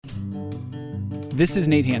This is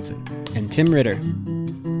Nate Hansen. And Tim Ritter.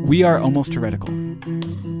 We are Almost Heretical.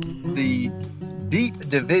 The deep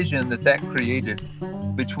division that created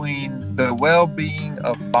between the well-being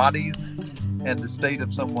of bodies and the state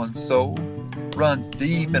of someone's soul runs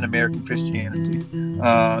deep in American Christianity.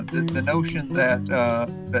 The notion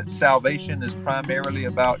that salvation is primarily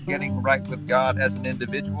about getting right with God as an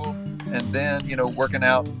individual, and then, working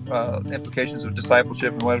out implications of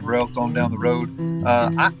discipleship and whatever else on down the road.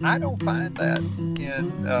 I don't find that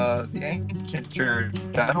in the ancient church.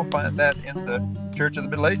 I don't find that in the Church of the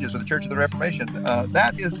Middle Ages or the Church of the Reformation.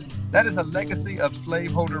 That is a legacy of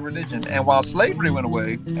slaveholder religion. And while slavery went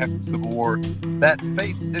away after the Civil War, that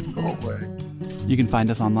faith didn't go away. You can find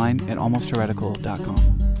us online at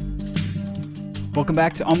almostheretical.com. Welcome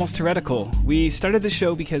back to Almost Heretical. We started the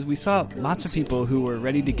show because we saw lots of people who were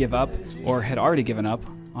ready to give up or had already given up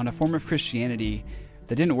on a form of Christianity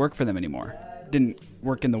that didn't work for them anymore, didn't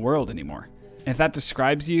work in the world anymore. And if that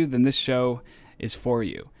describes you, then this show is for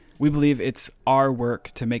you. We believe it's our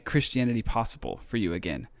work to make Christianity possible for you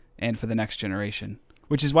again and for the next generation,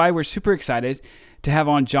 which is why we're super excited to have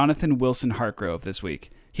on Jonathan Wilson-Hartgrove this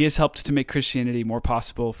week. He has helped to make Christianity more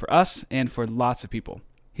possible for us and for lots of people.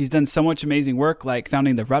 He's done so much amazing work, like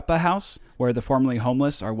founding the Rutba House, where the formerly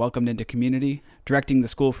homeless are welcomed into community, directing the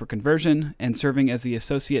School for Conversion, and serving as the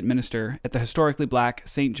associate minister at the historically black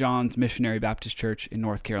St. John's Missionary Baptist Church in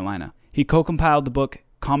North Carolina. He co-compiled the book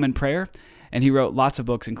Common Prayer, and he wrote lots of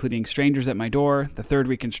books, including Strangers at My Door, The Third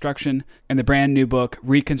Reconstruction, and the brand new book,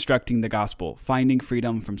 Reconstructing the Gospel, Finding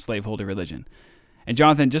Freedom from Slaveholder Religion. And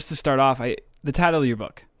Jonathan, just to start off, the title of your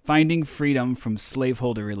book, Finding Freedom from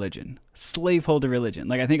Slaveholder Religion. Slaveholder religion.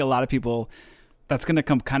 Like, I think a lot of people, that's going to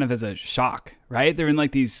come kind of as a shock, right? They're in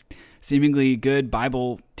like these seemingly good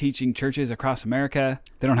Bible teaching churches across America.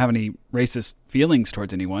 They don't have any racist feelings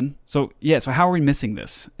towards anyone. So how are we missing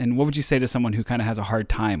this? And what would you say to someone who kind of has a hard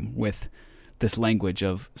time with this language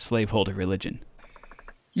of slaveholder religion?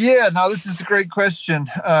 Yeah, no, this is a great question.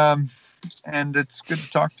 And it's good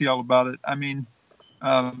to talk to y'all about it. I mean,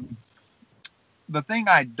 the thing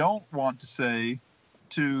I don't want to say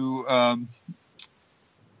to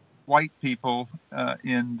white people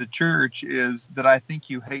in the church is that I think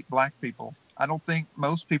you hate black people. I don't think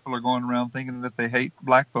most people are going around thinking that they hate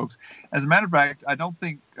black folks. As a matter of fact, I don't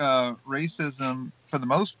think racism, for the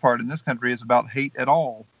most part in this country, is about hate at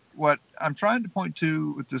all. What I'm trying to point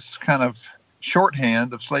to with this kind of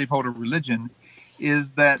shorthand of slaveholder religion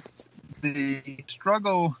is that the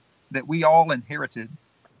struggle that we all inherited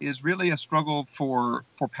is really a struggle for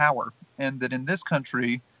power, and that in this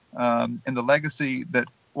country, and the legacy that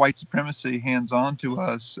white supremacy hands on to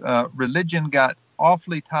us, religion got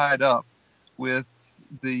awfully tied up with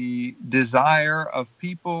the desire of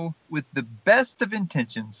people with the best of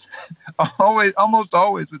intentions, almost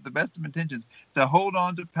always with the best of intentions, to hold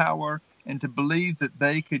on to power and to believe that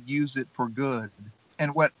they could use it for good.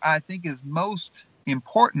 And what I think is most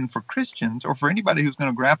important for Christians, or for anybody who's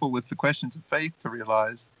going to grapple with the questions of faith, to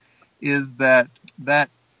realize is that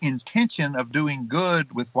intention of doing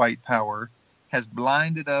good with white power has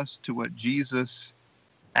blinded us to what Jesus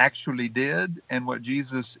actually did and what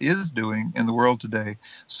Jesus is doing in the world today.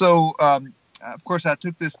 So, of course, I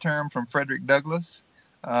took this term from Frederick Douglass.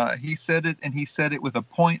 He said it, and he said it with a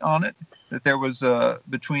point on it, that there was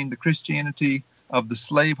between the Christianity of the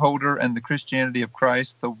slaveholder and the Christianity of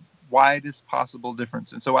Christ, the widest possible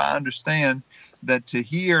difference. And so I understand that to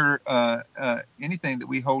hear anything that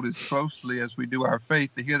we hold as closely as we do our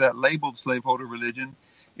faith, to hear that labeled slaveholder religion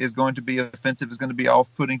is going to be offensive, is going to be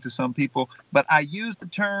off-putting to some people. But I use the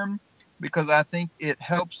term because I think it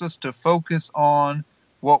helps us to focus on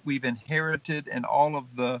what we've inherited and all of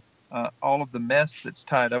the mess that's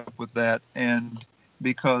tied up with that. And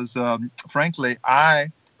because, frankly, I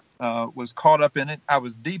was caught up in it. I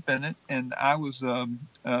was deep in it, and I was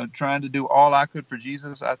trying to do all I could for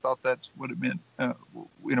Jesus. I thought that's what it meant,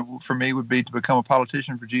 for me, would be to become a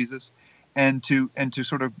politician for Jesus, and to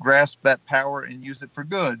sort of grasp that power and use it for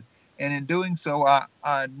good. And in doing so,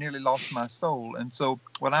 I nearly lost my soul. And so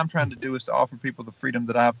what I'm trying to do is to offer people the freedom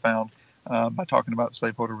that I've found by talking about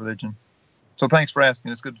slaveholder religion. So thanks for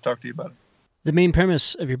asking. It's good to talk to you about it. The main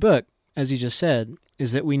premise of your book, as you just said,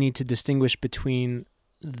 is that we need to distinguish between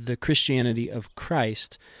the Christianity of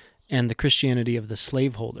Christ and the Christianity of the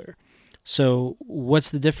slaveholder. So what's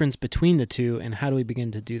the difference between the two, and how do we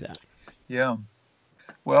begin to do that? Yeah.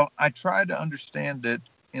 Well, I try to understand it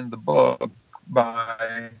in the book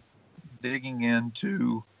by digging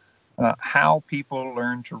into how people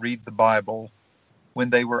learned to read the Bible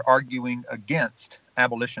when they were arguing against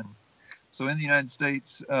abolition. So in the United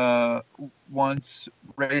States, once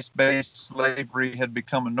race-based slavery had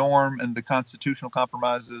become a norm and the constitutional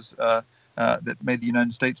compromises that made the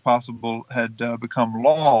United States possible had become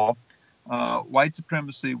law, white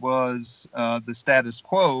supremacy was the status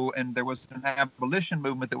quo, and there was an abolition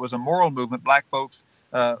movement that was a moral movement. Black folks,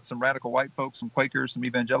 some radical white folks, some Quakers, some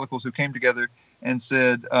evangelicals who came together and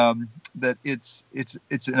said that it's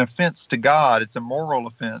an offense to God. It's a moral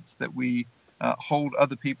offense that we hold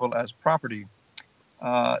other people as property.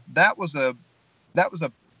 That was a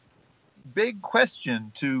big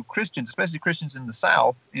question to Christians, especially Christians in the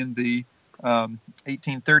South in the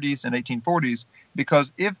 1830s and 1840s,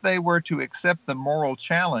 because if they were to accept the moral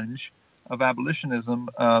challenge of abolitionism,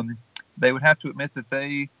 they would have to admit that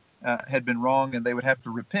they had been wrong, and they would have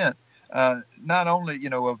to repent, not only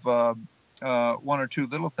of one or two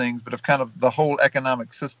little things, but of kind of the whole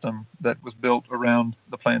economic system that was built around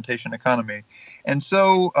the plantation economy. And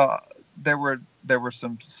so there were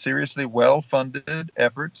some seriously well-funded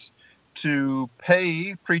efforts to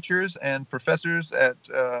pay preachers and professors at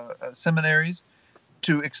seminaries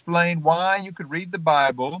to explain why you could read the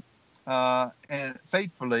Bible and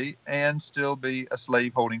faithfully and still be a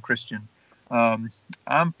slave-holding Christian.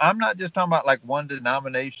 I'm not just talking about like one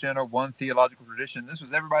denomination or one theological tradition. This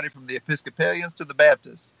was everybody from the Episcopalians to the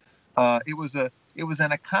Baptists. It was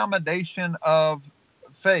an accommodation of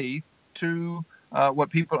faith to what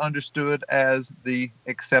people understood as the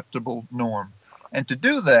acceptable norm. And to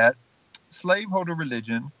do that, slaveholder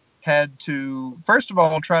religion had to, first of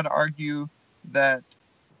all, try to argue that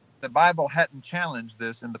the Bible hadn't challenged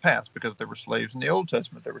this in the past, because there were slaves in the Old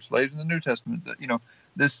Testament, there were slaves in the New Testament. That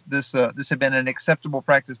this had been an acceptable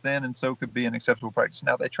practice then, and so could be an acceptable practice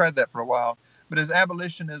now. They tried that for a while, but as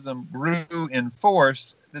abolitionism grew in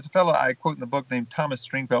force, there's a fellow I quote in the book named Thomas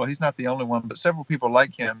Stringfellow. He's not the only one, but several people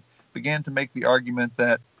like him began to make the argument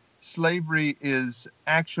that slavery is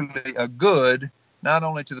actually a good, not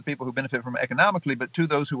only to the people who benefit from it economically, but to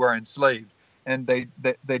those who are enslaved. And they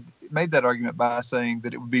made that argument by saying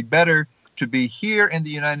that it would be better to be here in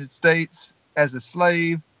the United States as a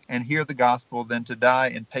slave and hear the gospel than to die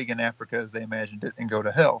in pagan Africa, as they imagined it, and go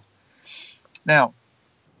to hell. Now,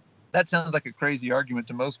 that sounds like a crazy argument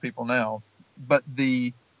to most people now, but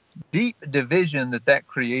the deep division that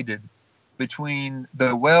created between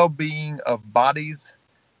the well-being of bodies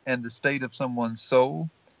and the state of someone's soul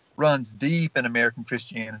runs deep in American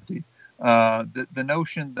Christianity. The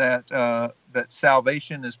notion that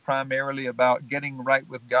salvation is primarily about getting right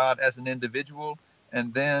with God as an individual,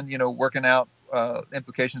 and then working out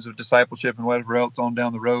implications of discipleship and whatever else on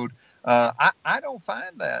down the road. I don't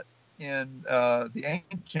find that in the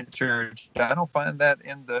ancient church. I don't find that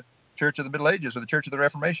in the Church of the Middle Ages or the Church of the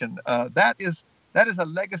Reformation. That is a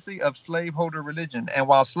legacy of slaveholder religion. And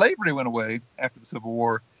while slavery went away after the Civil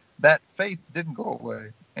War, that faith didn't go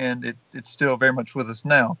away, and it's still very much with us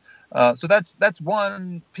now. So that's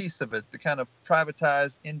one piece of it, the kind of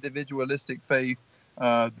privatized, individualistic faith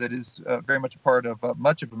that is very much a part of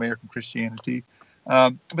much of American Christianity.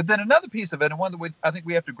 But then another piece of it, and one that I think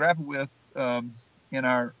we have to grapple with in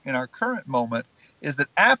our current moment, is that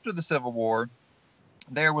after the Civil War,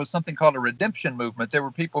 there was something called a redemption movement. There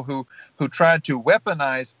were people who tried to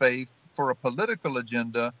weaponize faith for a political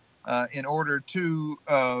agenda in order to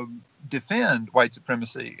defend white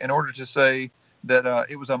supremacy, in order to say that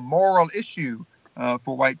it was a moral issue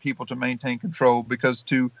for white people to maintain control, because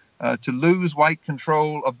to lose white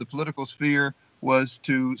control of the political sphere was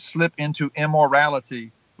to slip into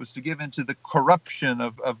immorality, was to give into the corruption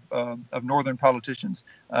of Northern politicians,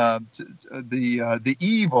 the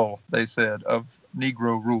evil, they said, of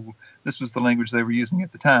Negro rule. This was the language they were using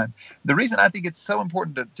at the time. The reason I think it's so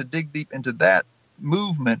important to dig deep into that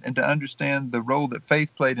movement and to understand the role that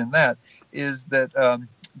faith played in that is that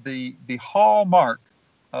the hallmark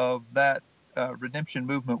of that redemption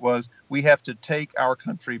movement was, we have to take our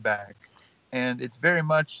country back. And it's very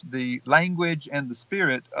much the language and the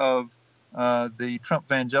spirit of the Trump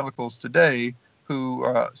evangelicals today, who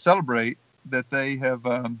celebrate that they have,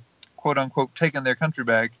 quote unquote, taken their country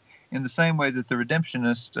back, in the same way that the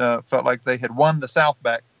redemptionists felt like they had won the South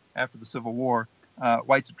back after the Civil War.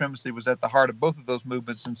 White supremacy was at the heart of both of those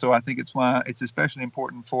movements. And so I think it's why it's especially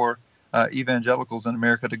important for evangelicals in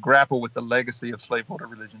America to grapple with the legacy of slaveholder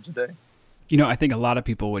religion today. I think a lot of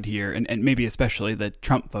people would hear, and maybe especially the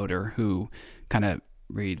Trump voter who kind of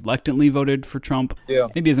reluctantly voted for Trump,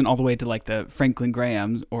 maybe isn't all the way to like the Franklin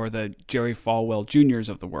Grahams or the Jerry Falwell Jr.'s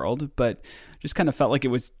of the world, but just kind of felt like it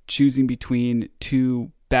was choosing between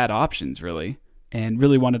two bad options, really, and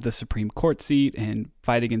really wanted the Supreme Court seat and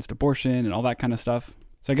fight against abortion and all that kind of stuff.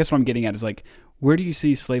 So I guess what I'm getting at is, like, where do you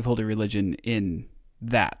see slaveholder religion in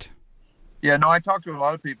that? Yeah, no, I talk to a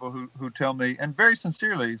lot of people who tell me, and very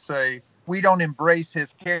sincerely say, we don't embrace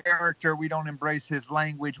his character, we don't embrace his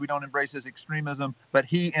language, we don't embrace his extremism, but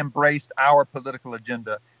he embraced our political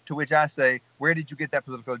agenda. To which I say, where did you get that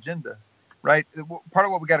political agenda? Right? Part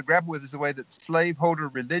of what we got to grapple with is the way that slaveholder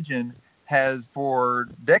religion has, for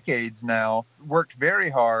decades now, worked very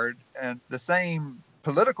hard, and the same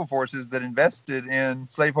political forces that invested in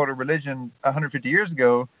slaveholder religion 150 years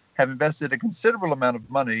ago have invested a considerable amount of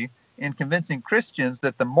money in convincing Christians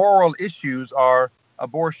that the moral issues are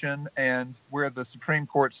abortion and where the Supreme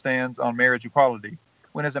Court stands on marriage equality.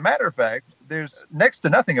 When, as a matter of fact, there's next to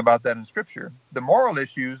nothing about that in Scripture. The moral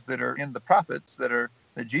issues that are in the prophets, that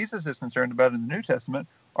Jesus is concerned about in the New Testament,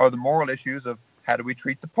 are the moral issues of how do we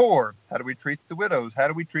treat the poor, how do we treat the widows, how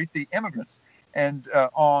do we treat the immigrants. And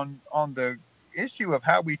on the issue of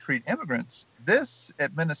how we treat immigrants, this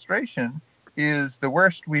administration is the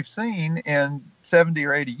worst we've seen in 70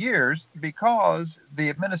 or 80 years because the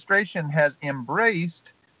administration has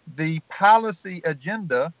embraced the policy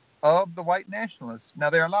agenda of the white nationalists. Now,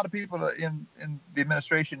 there are a lot of people in the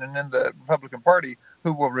administration and in the Republican Party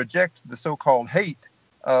who will reject the so-called hate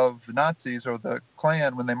of the Nazis or the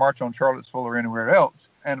Klan when they march on Charlottesville or anywhere else.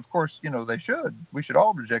 And of course, they should. We should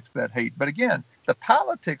all reject that hate. But again, the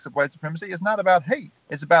politics of white supremacy is not about hate.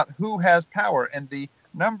 It's about who has power. And the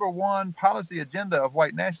number one policy agenda of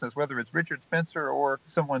white nationalists, whether it's Richard Spencer or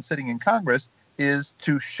someone sitting in Congress, is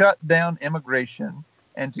to shut down immigration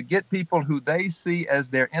and to get people who they see as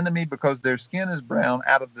their enemy because their skin is brown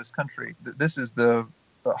out of this country. This is the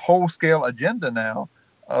whole-scale agenda now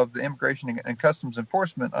of the Immigration and Customs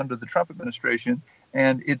Enforcement under the Trump administration,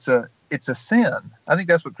 and it's a sin. I think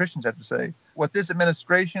that's what Christians have to say. What this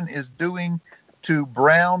administration is doing to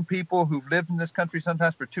brown people who've lived in this country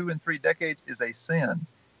sometimes for 2 and 3 decades is a sin.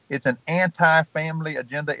 It's an anti-family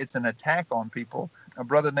agenda. It's an attack on people. A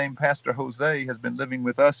brother named Pastor Jose has been living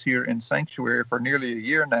with us here in Sanctuary for nearly a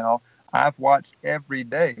year now. I've watched every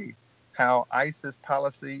day how ISIS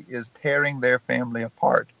policy is tearing their family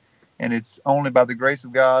apart. And it's only by the grace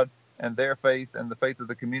of God and their faith and the faith of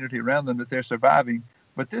the community around them that they're surviving.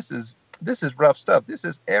 But this is rough stuff. This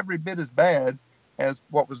is every bit as bad as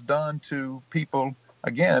what was done to people,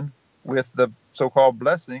 again, with the so-called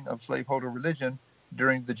blessing of slaveholder religion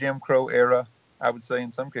during the Jim Crow era, I would say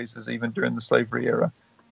in some cases even during the slavery era.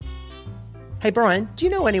 Hey, Brian, do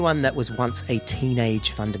you know anyone that was once a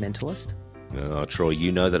teenage fundamentalist? Oh, Troy,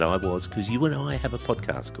 you know that I was, because you and I have a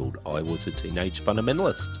podcast called I Was a Teenage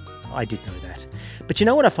Fundamentalist. I did know that. But you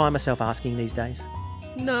know what I find myself asking these days?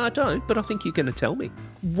 No, I don't, but I think you're going to tell me.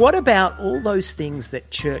 What about all those things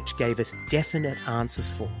that church gave us definite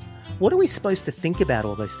answers for? What are we supposed to think about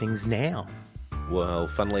all those things now? Well,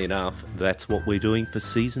 funnily enough, that's what we're doing for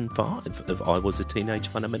Season 5 of I Was a Teenage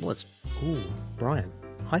Fundamentalist. Ooh, Brian,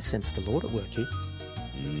 I sense the Lord at work here.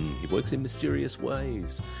 He works in mysterious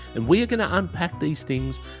ways. And we are going to unpack these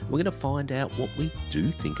things. We're going to find out what we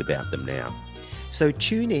do think about them now. So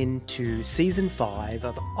tune in to Season 5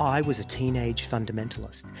 of I Was a Teenage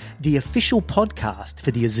Fundamentalist, the official podcast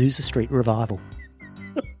for the Azusa Street Revival.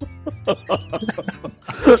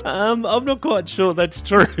 I'm not quite sure that's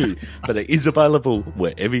true, but it is available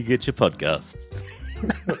wherever you get your podcasts.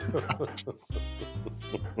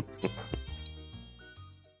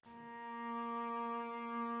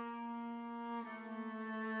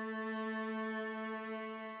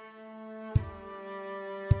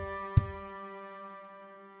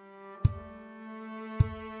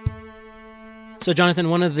 So, Jonathan,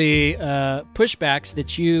 one of the pushbacks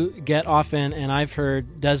that you get often, and I've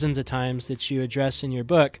heard dozens of times that you address in your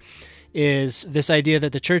book, is this idea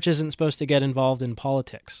that the church isn't supposed to get involved in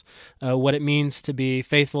politics. What it means to be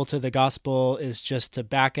faithful to the gospel is just to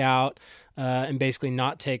back out and basically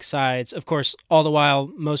not take sides. Of course, all the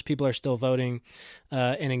while, most people are still voting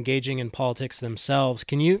and engaging in politics themselves.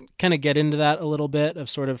 Can you kind of get into that a little bit of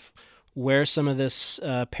sort of where some of this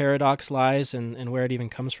paradox lies and where it even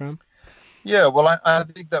comes from? Yeah, well, I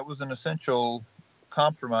think that was an essential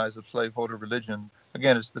compromise of slaveholder religion.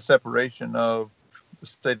 Again, it's the separation of the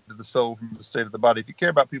state of the soul from the state of the body. If you care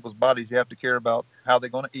about people's bodies, you have to care about how they're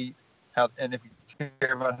going to eat. And if you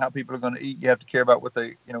care about how people are going to eat, you have to care about what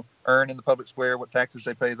they, earn in the public square, what taxes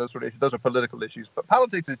they pay, those sort of issues. Those are political issues. But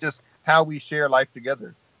politics is just how we share life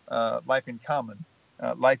together, life in common,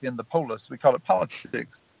 life in the polis. We call it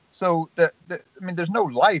politics. So, there's no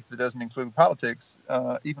life that doesn't include politics,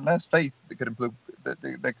 even less faith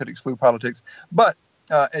that could exclude politics. But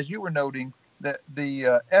as you were noting,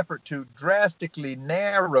 the effort to drastically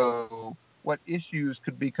narrow what issues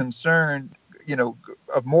could be concerned,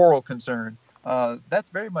 of moral concern, that's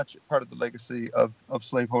very much part of the legacy of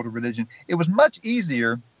slaveholder religion. It was much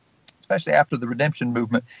easier, especially after the redemption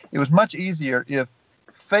movement, it was much easier if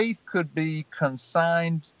faith could be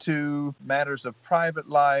consigned to matters of private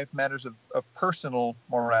life, matters of personal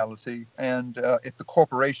morality, and if the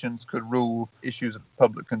corporations could rule issues of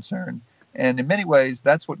public concern. And in many ways,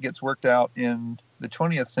 that's what gets worked out in the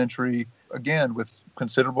 20th century, again, with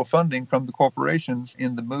considerable funding from the corporations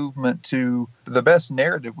in the movement to the best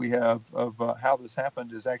narrative we have of how this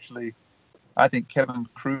happened is actually, I think, Kevin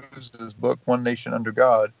Cruz's book, One Nation Under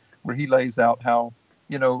God, where he lays out how,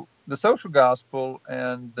 the social gospel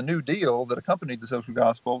and the New Deal that accompanied the social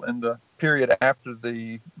gospel in the period after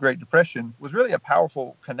the Great Depression was really a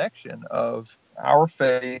powerful connection of our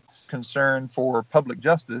faith's concern for public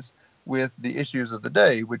justice with the issues of the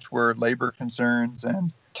day, which were labor concerns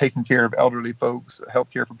and taking care of elderly folks,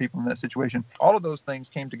 health care for people in that situation. All of those things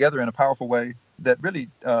came together in a powerful way that really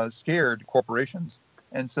scared corporations.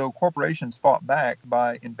 And so corporations fought back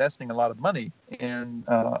by investing a lot of money in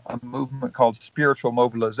a movement called spiritual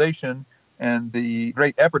mobilization. And the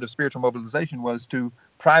great effort of spiritual mobilization was to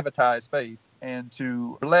privatize faith and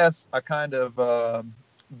to bless a kind of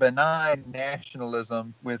benign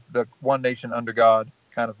nationalism with the one nation under God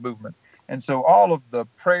kind of movement. And so all of the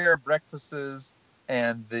prayer breakfasts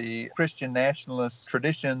and the Christian nationalist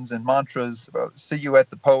traditions and mantras, see you at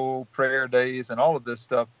the poll, prayer days, and all of this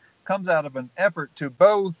stuff comes out of an effort to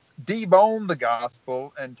both debone the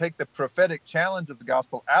gospel and take the prophetic challenge of the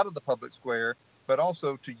gospel out of the public square, but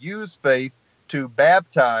also to use faith to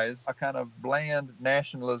baptize a kind of bland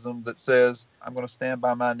nationalism that says, I'm going to stand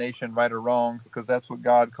by my nation, right or wrong, because that's what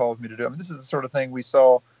God calls me to do. I mean, this is the sort of thing we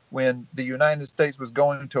saw when the United States was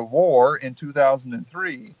going to war in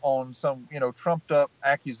 2003 on some, trumped up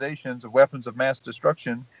accusations of weapons of mass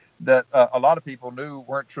destruction that a lot of people knew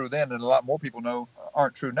weren't true then, and a lot more people know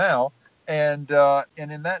aren't true now. And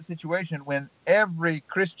in that situation, when every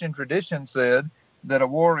Christian tradition said that a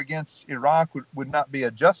war against Iraq would not be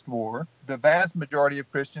a just war, the vast majority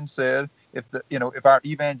of Christians said, if our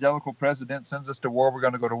evangelical president sends us to war, we're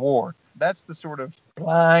going to go to war. That's the sort of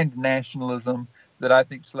blind nationalism that I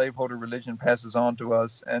think slaveholder religion passes on to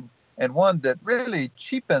us, and one that really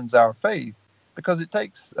cheapens our faith, because it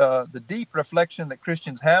takes the deep reflection that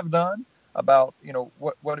Christians have done about,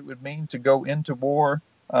 what it would mean to go into war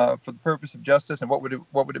for the purpose of justice, and what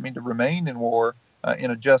would it mean to remain in war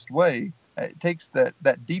in a just way. It takes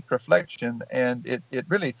that deep reflection, and it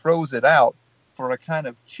really throws it out for a kind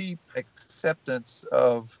of cheap acceptance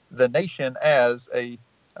of the nation as a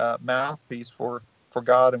mouthpiece for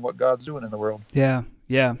God and what God's doing in the world. Yeah.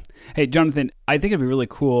 Hey, Jonathan, I think it'd be really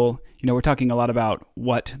cool. We're talking a lot about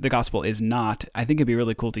what the gospel is not. I think it'd be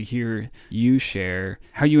really cool to hear you share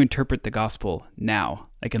how you interpret the gospel now,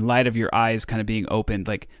 like in light of your eyes kind of being opened.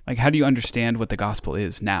 Like how do you understand what the gospel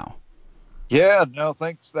is now? Yeah, no,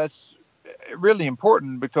 thanks. That's really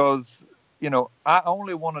important because, I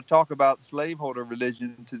only want to talk about slaveholder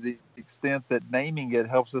religion to the extent that naming it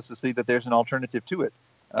helps us to see that there's an alternative to it,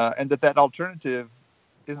 and that alternative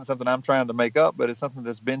isn't something I'm trying to make up, but it's something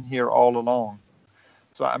that's been here all along.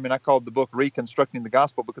 So, I called the book Reconstructing the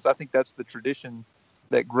Gospel because I think that's the tradition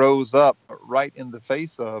that grows up right in the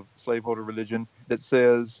face of slaveholder religion that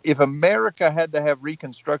says, if America had to have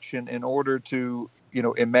Reconstruction in order to,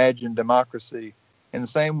 imagine democracy, in the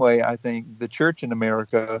same way, I think the church in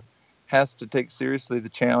America has to take seriously the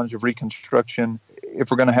challenge of Reconstruction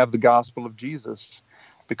if we're going to have the gospel of Jesus,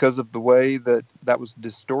 because of the way that was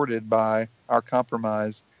distorted by our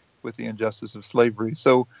compromise with the injustice of slavery.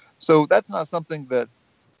 So that's not something that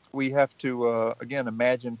we have to, again,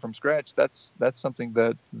 imagine from scratch. That's something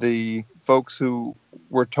that the folks who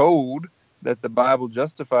were told that the Bible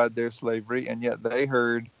justified their slavery, and yet they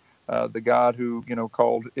heard the God who,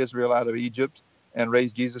 called Israel out of Egypt and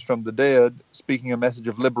raised Jesus from the dead, speaking a message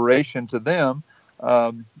of liberation to them,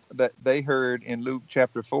 that they heard in Luke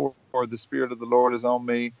chapter 4, the Spirit of the Lord is on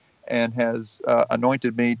me and has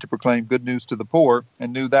anointed me to proclaim good news to the poor,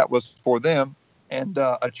 and knew that was for them. And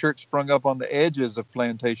a church sprung up on the edges of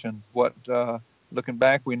plantations, what, looking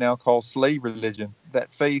back, we now call slave religion.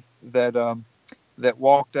 That faith that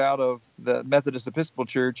walked out of the Methodist Episcopal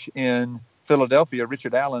Church in Philadelphia,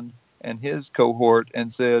 Richard Allen and his cohort,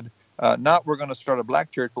 and said, not we're going to start a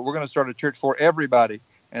black church, but we're going to start a church for everybody.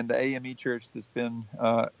 And the AME Church that's been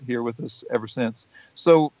here with us ever since.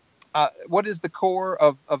 So what is the core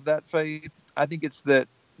of that faith? I think it's that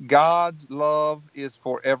God's love is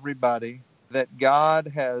for everybody, that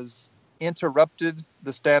God has interrupted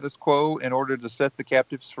the status quo in order to set the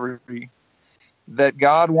captives free, that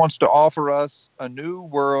God wants to offer us a new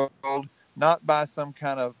world, not by some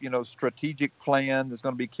kind of, strategic plan that's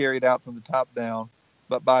going to be carried out from the top down,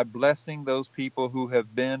 but by blessing those people who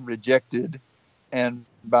have been rejected and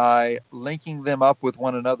by linking them up with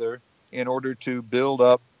one another in order to build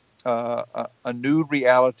up a new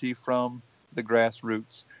reality from the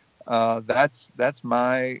grassroots. That's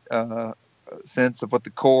my sense of what the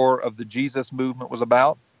core of the Jesus movement was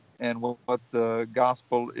about, and what the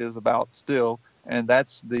gospel is about still. And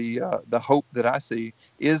that's the hope that I see.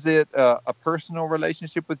 Is it a personal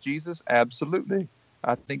relationship with Jesus? Absolutely.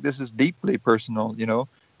 I think this is deeply personal.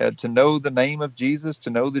 To know the name of Jesus, to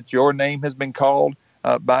know that your name has been called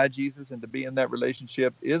by Jesus, and to be in that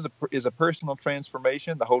relationship is a personal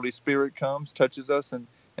transformation. The Holy Spirit comes, touches us, and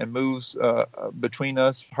moves between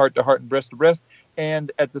us, heart to heart and breast to breast.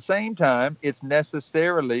 And at the same time, it's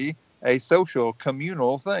necessarily a social,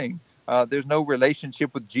 communal thing. There's no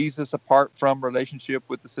relationship with Jesus apart from relationship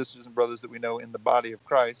with the sisters and brothers that we know in the body of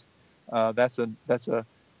Christ. That's a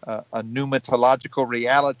pneumatological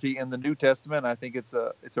reality in the New Testament. I think it's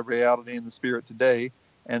a reality in the Spirit today.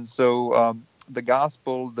 And so the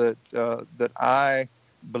gospel that I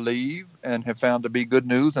believe and have found to be good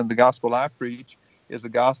news, and the gospel I preach, is the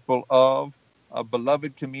gospel of a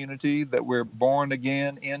beloved community that we're born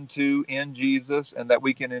again into in Jesus, and that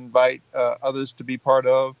we can invite others to be part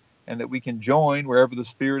of, and that we can join wherever the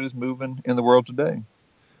Spirit is moving in the world today.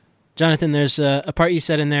 Jonathan, there's a part you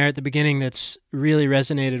said in there at the beginning that's really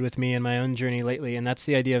resonated with me in my own journey lately, and that's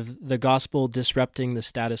the idea of the gospel disrupting the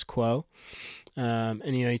status quo.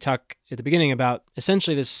 And you talk at the beginning about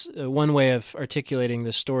essentially this one way of articulating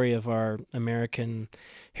the story of our American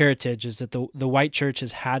heritage is that the white church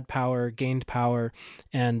has had power, gained power,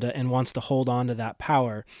 and wants to hold on to that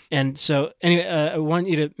power. And so anyway, I want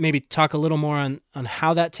you to maybe talk a little more on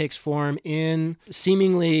how that takes form in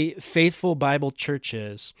seemingly faithful Bible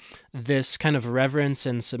churches, this kind of reverence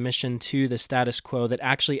and submission to the status quo that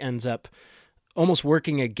actually ends up almost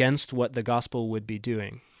working against what the gospel would be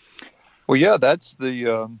doing. Well, yeah, that's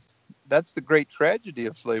the great tragedy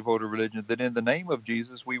of slaveholder religion, that in the name of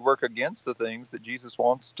Jesus, we work against the things that Jesus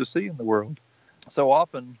wants to see in the world. So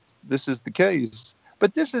often, this is the case.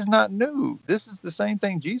 But this is not new. This is the same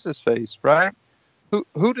thing Jesus faced, right?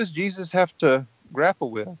 Who does Jesus have to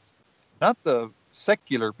grapple with? Not the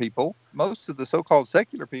secular people. Most of the so-called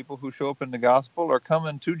secular people who show up in the gospel are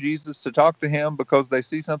coming to Jesus to talk to him because they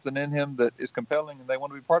see something in him that is compelling and they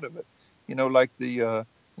want to be part of it.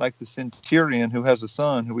 Like the centurion who has a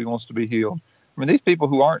son who he wants to be healed. I mean, these people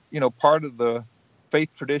who aren't, part of the faith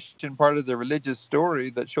tradition, part of the religious story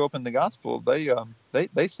that show up in the gospel,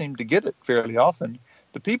 they seem to get it fairly often.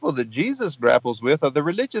 The people that Jesus grapples with are the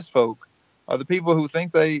religious folk, are the people who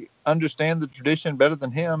think they understand the tradition better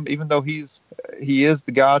than him, even though he is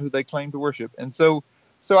the God who they claim to worship. And so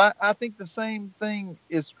I think the same thing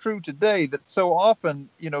is true today, that so often,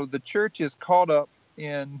 the church is caught up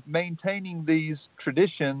in maintaining these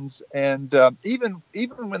traditions, and even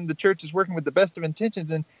when the church is working with the best of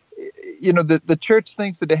intentions, and the church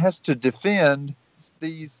thinks that it has to defend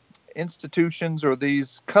these institutions or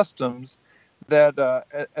these customs that,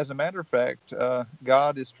 as a matter of fact,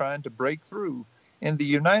 God is trying to break through. In the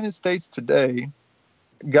United States today,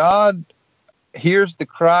 God hears the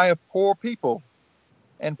cry of poor people,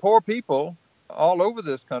 and poor people all over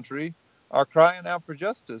this country are crying out for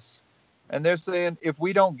justice. And they're saying, if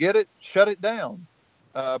we don't get it, shut it down.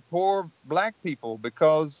 Poor black people,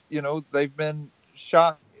 because, they've been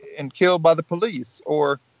shot and killed by the police,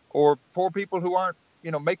 or poor people who aren't,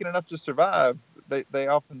 making enough to survive. They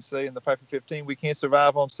often say in the Fight for 15, we can't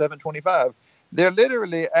survive on $7.25. They're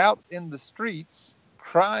literally out in the streets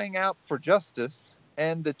crying out for justice.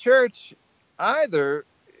 And the church either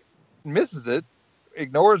misses it,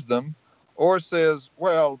 ignores them, or says,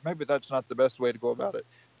 well, maybe that's not the best way to go about it.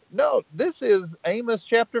 No, this is Amos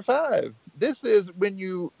chapter 5. This is when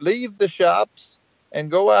you leave the shops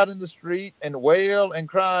and go out in the street and wail and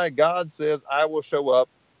cry. God says, I will show up,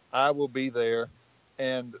 I will be there,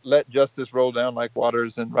 and let justice roll down like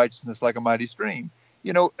waters and righteousness like a mighty stream.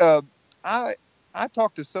 I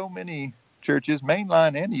talk to so many churches,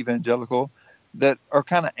 mainline and evangelical, that are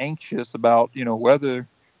kind of anxious about, whether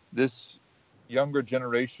this younger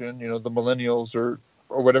generation, the millennials or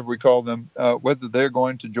whatever we call them, whether they're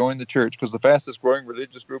going to join the church, because the fastest growing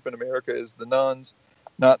religious group in America is the nuns,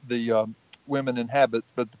 not the women in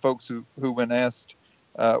habits, but the folks who when asked,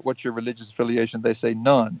 what's your religious affiliation, they say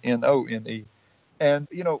none, N-O-N-E. And,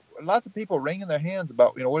 lots of people wringing their hands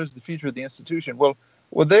about, what is the future of the institution? Well,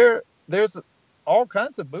 there's all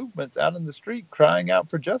kinds of movements out in the street crying out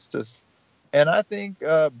for justice. And I think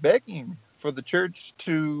begging for the church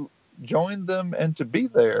to join them and to be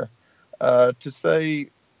there. To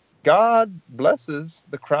say God blesses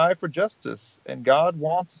the cry for justice, and God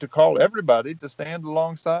wants to call everybody to stand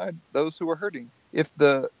alongside those who are hurting. if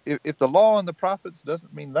the law and the prophets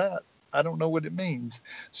doesn't mean that, I don't know what it means.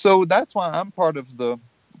 So that's why I'm part of the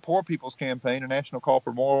Poor People's Campaign, a national call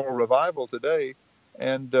for moral revival today.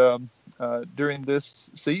 And during this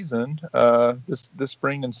season, this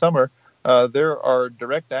spring and summer, there are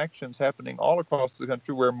direct actions happening all across the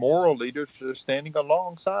country where moral leaders are standing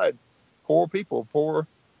alongside poor people, poor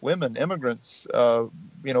women, immigrants,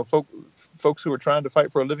 folks who are trying to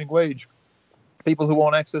fight for a living wage, people who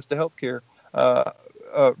want access to health care,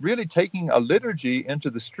 really taking a liturgy into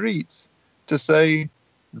the streets to say,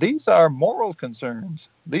 these are moral concerns.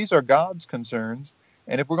 These are God's concerns.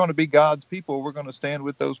 And if we're going to be God's people, we're going to stand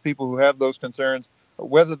with those people who have those concerns,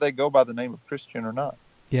 whether they go by the name of Christian or not.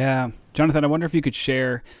 Yeah. Jonathan, I wonder if you could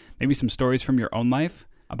share maybe some stories from your own life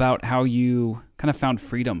about how you kind of found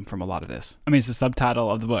freedom from a lot of this. I mean, it's the subtitle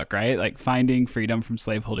of the book, right? Like Finding Freedom from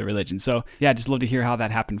Slaveholder Religion. So yeah, just love to hear how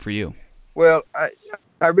that happened for you. Well,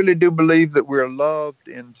 I really do believe that we're loved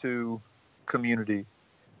into community.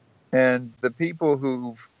 And the people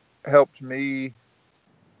who've helped me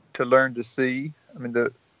to learn to see, I mean,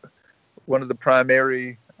 one of the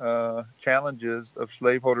primary challenges of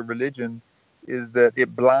slaveholder religion is that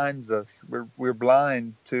it blinds us. We're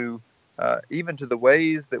blind to even to the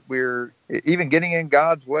ways that we're even getting in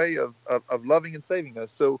God's way of loving and saving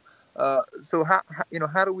us. So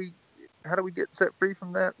how do we get set free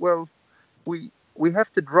from that? Well, we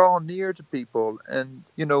have to draw near to people, and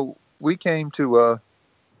we came to a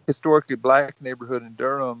historically black neighborhood in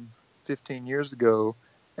Durham 15 years ago,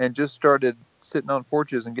 and just started sitting on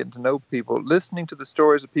porches and getting to know people, listening to the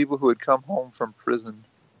stories of people who had come home from prison,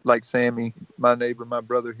 like Sammy, my neighbor, my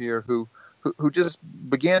brother here, who just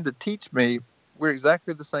began to teach me. We're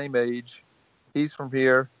exactly the same age. He's from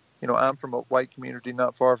here. I'm from a white community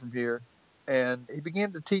not far from here. And he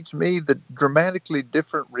began to teach me the dramatically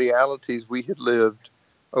different realities we had lived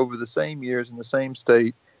over the same years in the same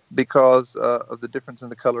state because of the difference in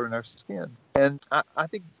the color in our skin. And I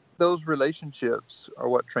think those relationships are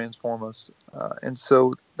what transform us. And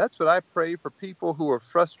so that's what I pray for people who are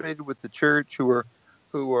frustrated with the church,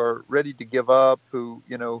 who are ready to give up, who,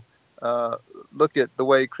 look at the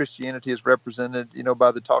way Christianity is represented,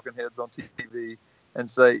 by the talking heads on TV and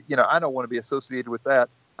say, I don't want to be associated with that.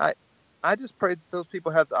 I just pray that those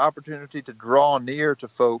people have the opportunity to draw near to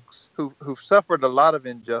folks who've suffered a lot of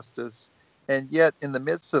injustice, and yet in the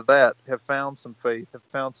midst of that have found some faith, have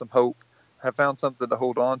found some hope, have found something to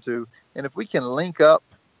hold on to. And if we can link up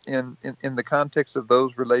in the context of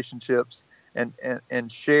those relationships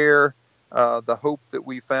and share the hope that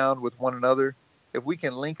we found with one another, if we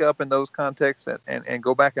can link up in those contexts and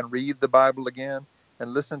go back and read the Bible again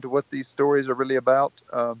and listen to what these stories are really about,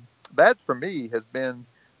 that for me has been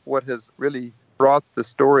what has really brought the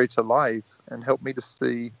story to life and helped me to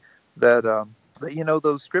see that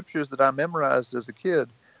those scriptures that I memorized as a kid,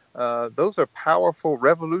 those are powerful,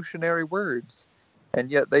 revolutionary words, and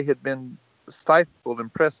yet they had been stifled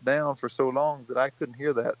and pressed down for so long that I couldn't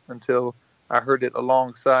hear that until I heard it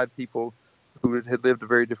alongside people who had lived a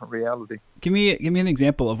very different reality. Give me an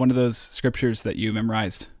example of one of those scriptures that you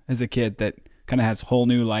memorized as a kid that kind of has whole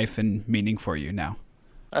new life and meaning for you now.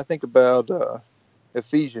 I think about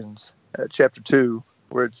Ephesians chapter 2,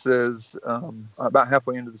 where it says, about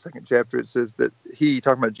halfway into the second chapter, it says that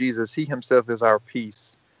talking about Jesus, he himself is our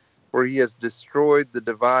peace, for he has destroyed the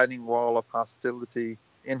dividing wall of hostility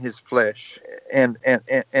in his flesh, and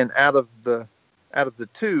out of the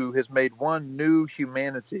two has made one new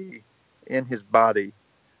humanity in his body.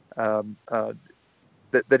 That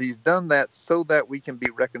he's done that so that we can be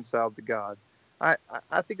reconciled to God. I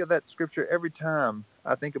think of that scripture every time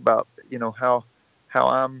I think about how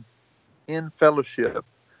I'm in fellowship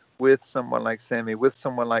with someone like Sammy, with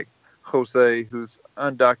someone like Jose, who's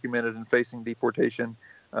undocumented and facing deportation,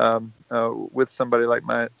 with somebody like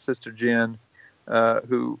my sister Jen,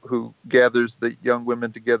 who gathers the young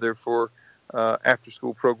women together for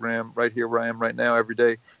after-school program right here where I am right now every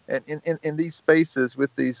day. And in these spaces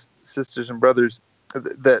with these sisters and brothers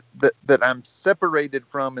that I'm separated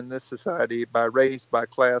from in this society by race, by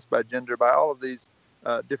class, by gender, by all of these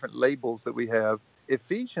different labels that we have,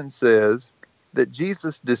 Ephesians says that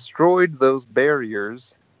Jesus destroyed those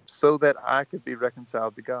barriers so that I could be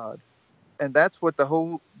reconciled to God. And that's what the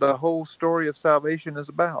whole story of salvation is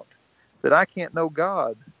about. That I can't know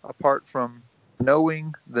God apart from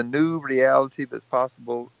knowing the new reality that's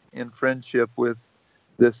possible in friendship with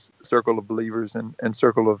this circle of believers and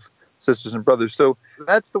circle of sisters and brothers. So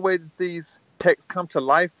that's the way that these texts come to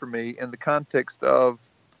life for me in the context of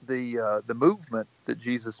the movement that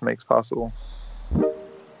Jesus makes possible.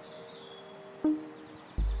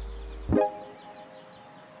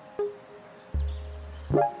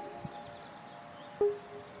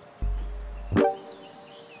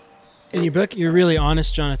 In your book, you're really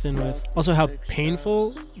honest, Jonathan, with also how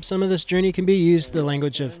painful some of this journey can be. You use the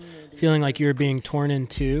language of feeling like you're being torn in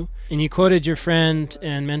two. And you quoted your friend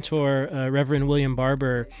and mentor, Reverend William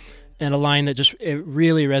Barber, and a line that it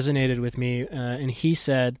really resonated with me. And he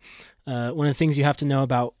said, one of the things you have to know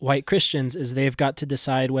about white Christians is they've got to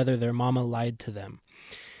decide whether their mama lied to them.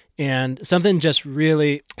 And something just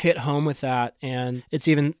really hit home with that. And it's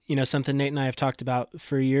even, something Nate and I have talked about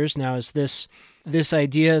for years now, is this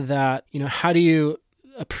idea that, how do you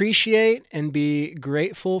appreciate and be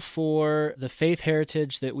grateful for the faith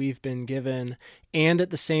heritage that we've been given, and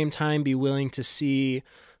at the same time be willing to see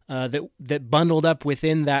that bundled up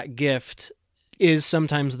within that gift is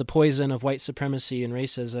sometimes the poison of white supremacy and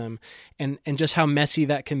racism, and just how messy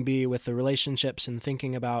that can be with the relationships and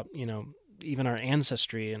thinking about, even our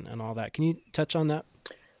ancestry and all that. Can you touch on that?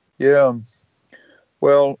 Yeah.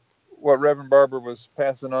 Well, what Reverend Barber was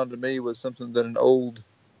passing on to me was something that an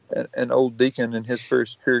old deacon in his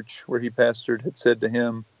first church where he pastored had said to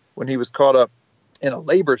him when he was caught up in a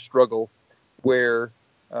labor struggle where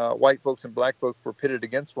white folks and black folks were pitted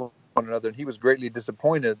against one another, and he was greatly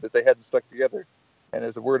disappointed that they hadn't stuck together. And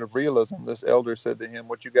as a word of realism, this elder said to him,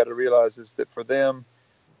 what you got to realize is that for them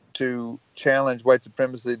to challenge white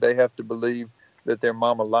supremacy, they have to believe that their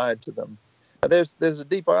mama lied to them. Now, there's a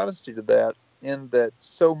deep honesty to that, in that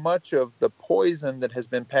so much of the poison that has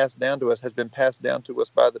been passed down to us has been passed down to us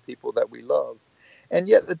by the people that we love. And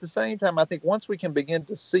yet at the same time, I think once we can begin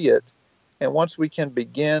to see it, and once we can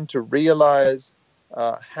begin to realize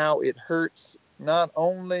how it hurts not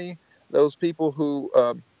only those people who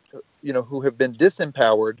have been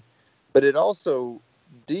disempowered, but it also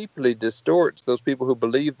deeply distorts those people who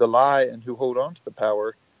believe the lie and who hold on to the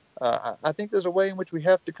power. I think there's a way in which we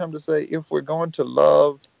have to come to say, if we're going to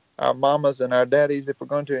love our mamas and our daddies, if we're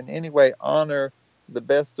going to in any way honor the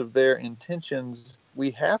best of their intentions,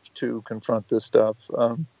 we have to confront this stuff.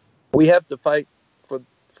 We have to fight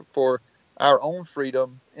for our own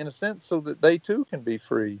freedom, in a sense, so that they too can be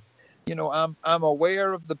free. I'm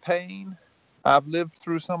aware of the pain. I've lived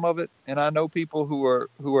through some of it, and I know people who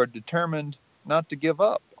are determined not to give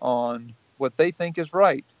up on what they think is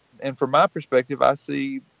right. And from my perspective, I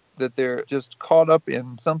see that they're just caught up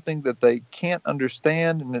in something that they can't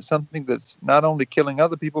understand, and it's something that's not only killing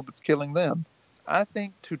other people, but it's killing them. I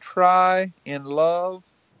think to try in love,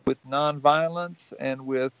 with nonviolence, and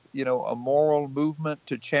with, a moral movement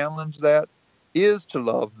to challenge that, is to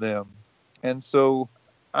love them. And so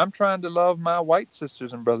I'm trying to love my white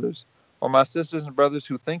sisters and brothers, or my sisters and brothers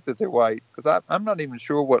who think that they're white, because I'm not even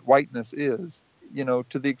sure what whiteness is.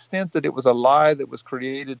 To the extent that it was a lie that was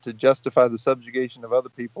created to justify the subjugation of other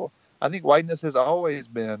people, I think whiteness has always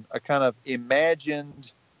been a kind of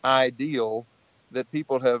imagined ideal that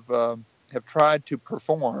people have tried to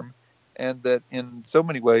perform, and that in so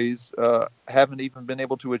many ways haven't even been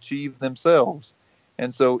able to achieve themselves.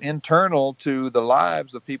 And so internal to the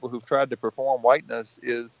lives of people who've tried to perform whiteness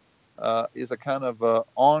is a kind of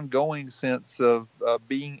ongoing sense of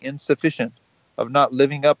being insufficient, of not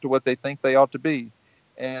living up to what they think they ought to be.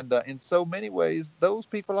 And in so many ways, those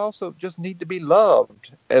people also just need to be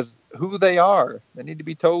loved as who they are. They need to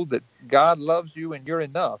be told that God loves you and you're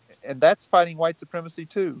enough. And that's fighting white supremacy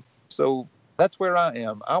too. So that's where I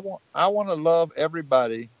am. I want to love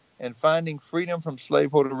everybody, and finding freedom from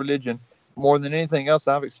slaveholder religion, more than anything else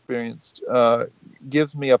I've experienced,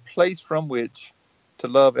 gives me a place from which to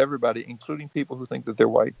love everybody, including people who think that they're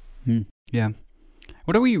white. Yeah.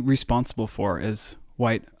 What are we responsible for as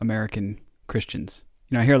white American Christians?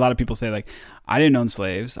 I hear a lot of people say, like, I didn't own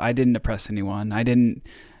slaves. I didn't oppress anyone. I didn't,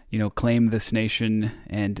 claim this nation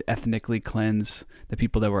and ethnically cleanse the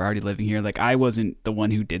people that were already living here. Like, I wasn't the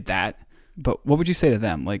one who did that. But what would you say to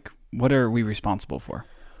them? Like, what are we responsible for?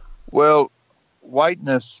 Well,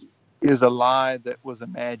 whiteness is a lie that was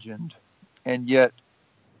imagined, and yet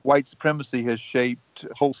white supremacy has shaped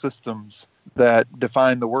whole systems that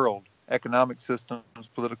define the world, economic systems,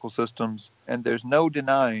 political systems, and there's no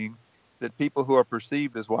denying that people who are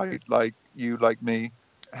perceived as white, like you, like me,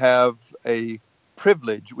 have a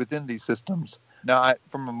privilege within these systems. Now,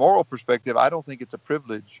 from a moral perspective, I don't think it's a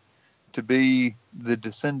privilege to be the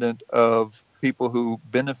descendant of people who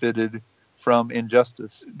benefited from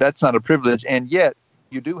injustice. That's not a privilege, and yet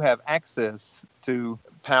you do have access to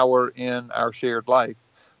power in our shared life.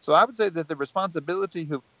 So I would say that the responsibility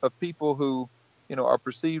of people who, are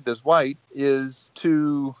perceived as white is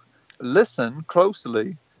to listen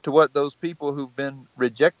closely to what those people who've been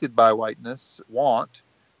rejected by whiteness want,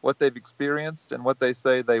 what they've experienced, and what they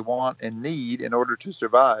say they want and need in order to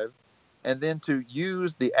survive, and then to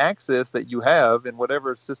use the access that you have in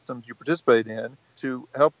whatever systems you participate in to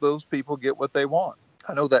help those people get what they want.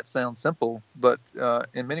 I know that sounds simple, but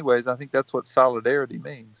in many ways, I think that's what solidarity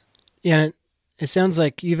means. Yeah, and it sounds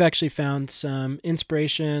like you've actually found some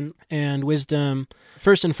inspiration and wisdom,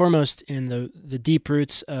 first and foremost, in the deep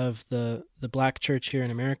roots of the Black church here in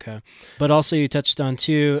America. But also you touched on,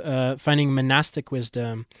 too, finding monastic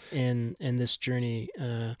wisdom in this journey.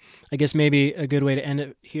 I guess maybe a good way to end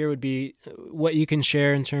it here would be what you can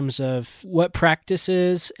share in terms of what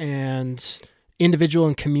practices and individual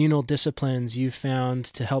and communal disciplines you found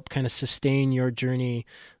to help kind of sustain your journey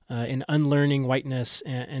in unlearning whiteness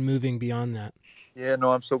and moving beyond that. Yeah,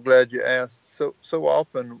 no, I'm so glad you asked. So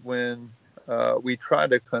often when we try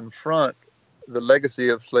to confront the legacy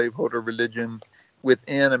of slaveholder religion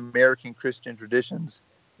within American Christian traditions,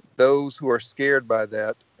 those who are scared by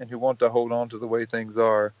that and who want to hold on to the way things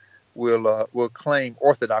are will claim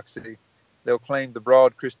orthodoxy. They'll claim the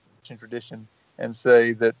broad Christian tradition and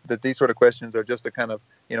say that these sort of questions are just a kind of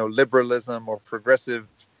liberalism or progressive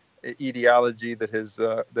ideology that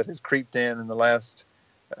has creeped in the last.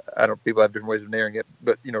 People have different ways of narrating it,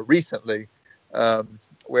 but recently,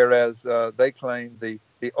 whereas they claim the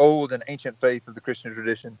old and ancient faith of the Christian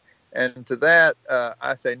tradition, and to that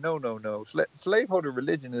I say no. Slaveholder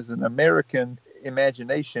religion is an American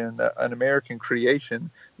imagination, an American creation.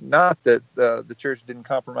 Not that the church didn't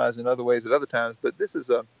compromise in other ways at other times, but this is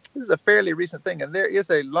a fairly recent thing, and there is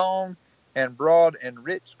a long and broad and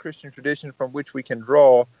rich Christian tradition from which we can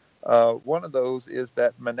draw. One of those is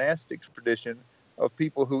that monastic tradition of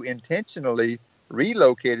people who intentionally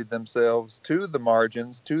relocated themselves to the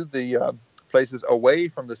margins, to the places away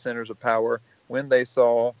from the centers of power when they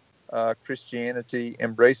saw Christianity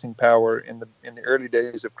embracing power in the early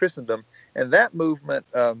days of Christendom. And that movement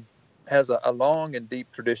has a long and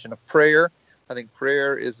deep tradition of prayer. I think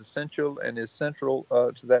prayer is essential and is central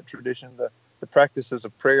to that tradition. The practices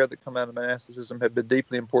of prayer that come out of monasticism have been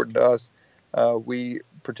deeply important to us. We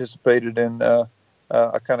participated in a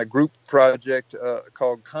kind of group project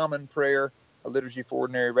called Common Prayer, a liturgy for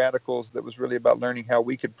ordinary radicals that was really about learning how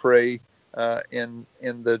we could pray in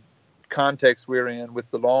the context we're in, with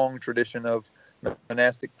the long tradition of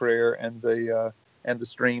monastic prayer and the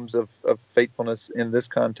streams of faithfulness in this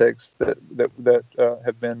context that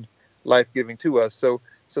have been life-giving to us. So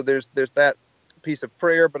there's that piece of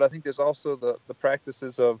prayer, but I think there's also the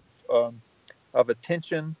practices of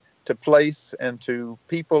attention to place and to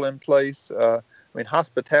people in place.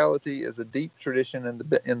 Hospitality is a deep tradition in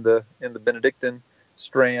the Benedictine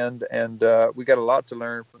strand, and we got a lot to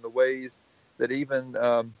learn from the ways that even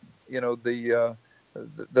the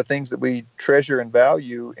things that we treasure and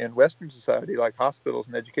value in Western society, like hospitals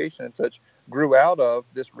and education and such, grew out of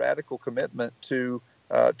this radical commitment to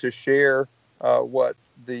share what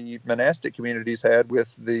the monastic communities had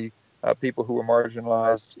with the people who were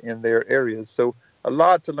marginalized in their areas. So a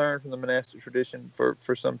lot to learn from the monastic tradition.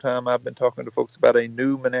 For some time, I've been talking to folks about a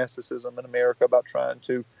new monasticism in America, about trying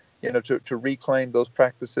to reclaim those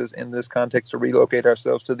practices in this context, to relocate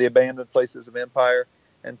ourselves to the abandoned places of empire,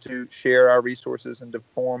 and to share our resources and to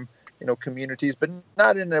form, communities, but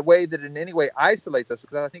not in a way that in any way isolates us.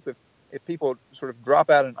 Because I think if people sort of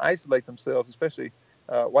drop out and isolate themselves, especially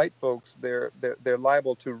white folks, they're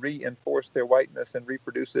liable to reinforce their whiteness and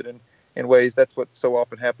reproduce it in ways. That's what so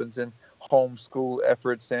often happens in homeschool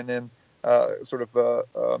efforts and in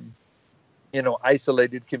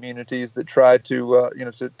isolated communities that try to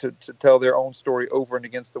tell their own story over and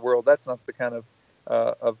against the world. That's not the kind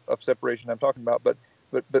of separation I'm talking about, but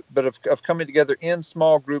of coming together in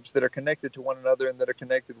small groups that are connected to one another and that are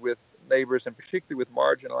connected with neighbors, and particularly with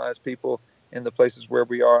marginalized people in the places where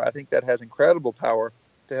we are. I think that has incredible power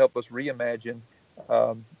to help us reimagine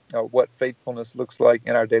what faithfulness looks like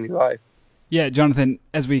in our daily life. Yeah, Jonathan,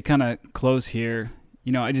 as we kind of close here,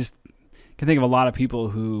 I just can think of a lot of people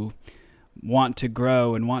who want to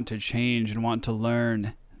grow and want to change and want to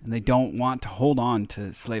learn, and they don't want to hold on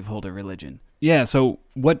to slaveholder religion. Yeah, so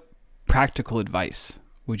what practical advice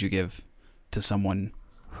would you give to someone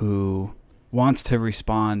who wants to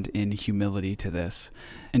respond in humility to this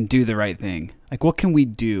and do the right thing? Like, what can we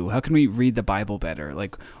do? How can we read the Bible better?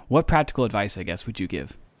 Like, what practical advice, I guess, would you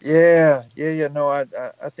give? Yeah. No, I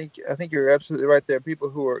think you're absolutely right there. People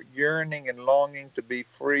who are yearning and longing to be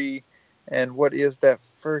free, and what is that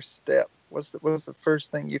first step? What's the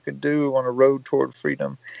first thing you can do on a road toward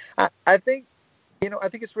freedom? I think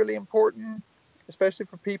it's really important, especially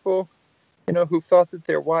for people, who thought that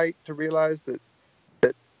they're white, to realize that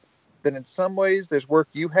in some ways there's work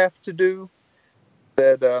you have to do,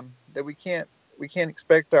 that we can't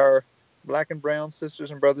expect our Black and brown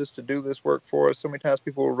sisters and brothers to do this work for us. So many times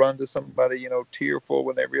people will run to somebody, tearful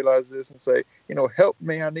when they realize this and say, help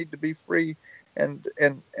me, I need to be free. And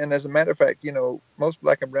as a matter of fact, most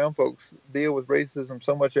black and brown folks deal with racism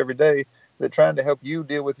so much every day that trying to help you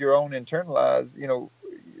deal with your own internalized,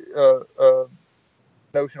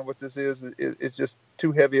 notion of what this is just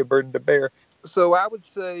too heavy a burden to bear. So I would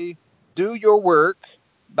say do your work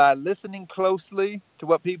by listening closely to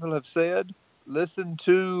what people have said. Listen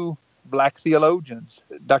to black theologians.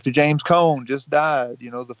 Dr. James Cone just died,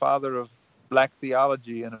 the father of black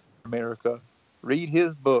theology in America. Read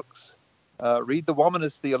his books. Read the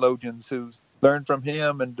womanist theologians who learned from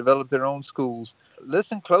him and developed their own schools.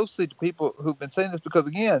 Listen closely to people who've been saying this, because,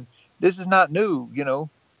 again, this is not new.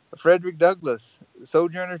 Frederick Douglass,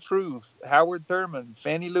 Sojourner Truth, Howard Thurman,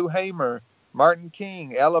 Fannie Lou Hamer, Martin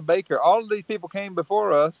King, Ella Baker. All of these people came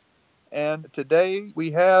before us, and today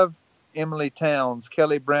we have Emily Towns,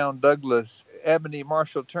 Kelly Brown Douglas, Ebony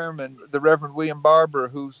Marshall Terman, the Reverend William Barber,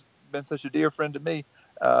 who's been such a dear friend to me,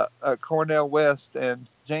 Cornell West, and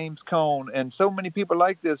James Cone, and so many people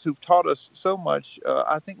like this who've taught us so much.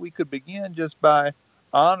 I think we could begin just by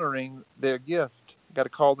honoring their gift. I got to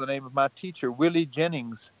call the name of my teacher, Willie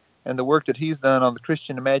Jennings, and the work that he's done on the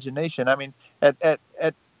Christian imagination. I mean, at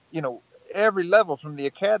every level, from the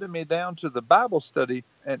academy down to the Bible study,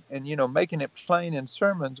 and making it plain in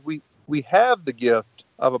sermons, we have the gift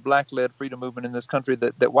of a black-led freedom movement in this country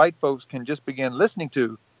that white folks can just begin listening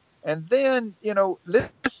to. And then,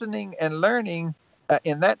 listening and learning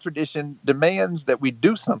in that tradition demands that we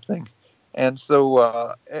do something. And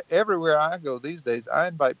so everywhere I go these days, I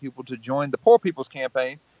invite people to join the Poor People's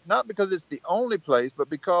Campaign, not because it's the only place, but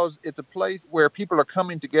because it's a place where people are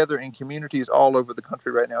coming together in communities all over the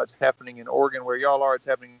country right now. It's happening in Oregon, where y'all are. It's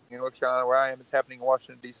happening in North Carolina, where I am. It's happening in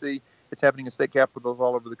Washington, D.C. It's happening in state capitals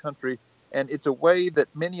all over the country. And it's a way that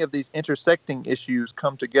many of these intersecting issues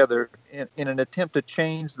come together in an attempt to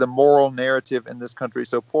change the moral narrative in this country.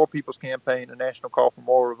 So Poor People's Campaign, a national call for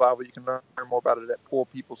moral revival. You can learn more about it at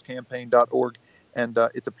poorpeoplescampaign.org. And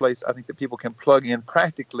it's a place I think that people can plug in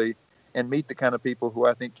practically and meet the kind of people who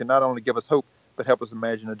I think can not only give us hope, but help us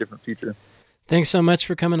imagine a different future. Thanks so much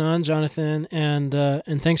for coming on, Jonathan. And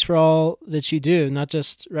thanks for all that you do, not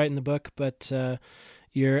just writing the book, but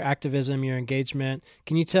your activism, your engagement.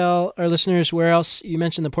 Can you tell our listeners where else, you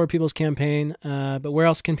mentioned the Poor People's Campaign, but where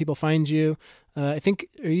else can people find you? I think,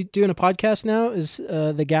 are you doing a podcast now? Is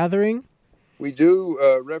The Gathering? We do.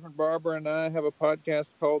 Reverend Barber and I have a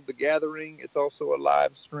podcast called The Gathering. It's also a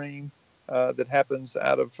live stream that happens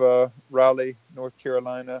out of Raleigh, North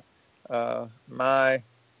Carolina. My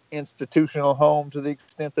institutional home, to the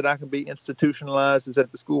extent that I can be institutionalized, is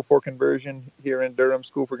at the School for Conversion here in Durham,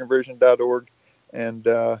 schoolforconversion.org. And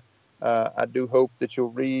I do hope that you'll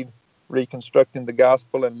read Reconstructing the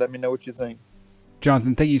Gospel and let me know what you think.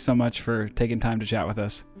 Jonathan, thank you so much for taking time to chat with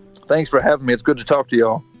us. Thanks for having me. It's good to talk to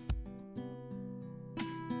y'all.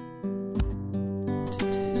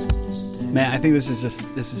 Man, I think this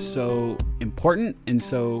is so important and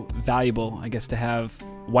so valuable, I guess, to have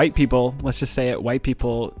white people, let's just say it, white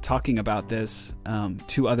people talking about this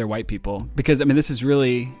to other white people. Because, I mean, this is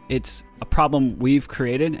really, it's a problem we've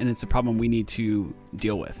created and it's a problem we need to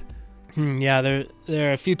deal with. Yeah, there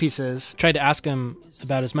are a few pieces. Tried to ask him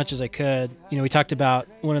about as much as I could. We talked about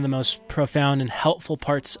one of the most profound and helpful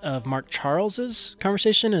parts of Mark Charles's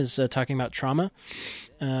conversation is talking about trauma.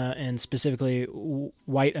 And specifically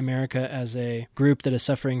white America as a group that is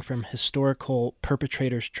suffering from historical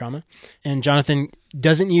perpetrators' trauma. And Jonathan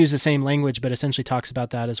doesn't use the same language, but essentially talks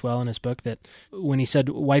about that as well in his book, that when he said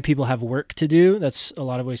white people have work to do, that's a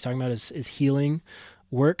lot of what he's talking about is healing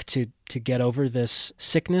work to get over this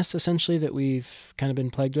sickness, essentially, that we've kind of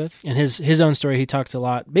been plagued with. And his own story, he talked a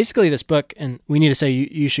lot. Basically, this book, and we need to say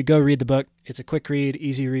you should go read the book. It's a quick read,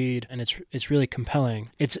 easy read, and it's really compelling.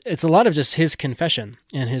 It's a lot of just his confession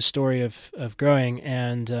and his story of growing,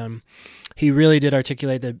 and he really did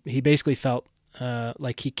articulate that he basically felt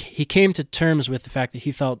like he came to terms with the fact that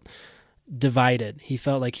he felt divided. He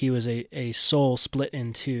felt like he was a soul split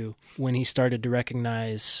in two when he started to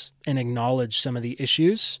recognize and acknowledge some of the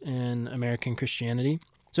issues in American Christianity.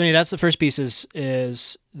 So anyway, that's the first piece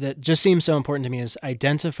is that just seems so important to me, is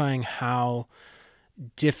identifying how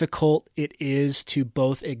difficult it is to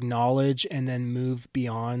both acknowledge and then move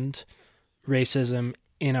beyond racism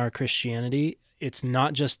in our Christianity. It's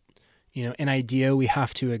not just, an idea we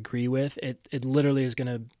have to agree with. It literally is going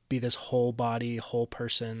to be this whole body, whole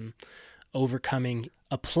person overcoming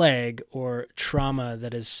a plague or trauma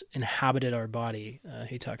that has inhabited our body,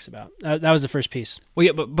 he talks about. That was the first piece. Well,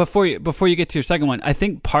 yeah, but before you get to your second one, I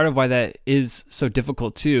think part of why that is so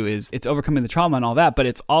difficult too is it's overcoming the trauma and all that, but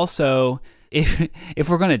it's also, if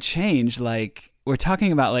we're going to change, like, we're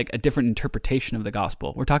talking about like a different interpretation of the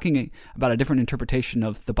gospel. We're talking about a different interpretation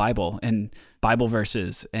of the Bible and Bible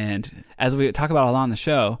verses. And as we talk about a lot on the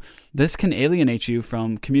show, this can alienate you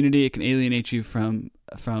from community. It can alienate you from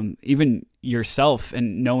even yourself,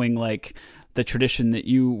 and knowing like the tradition that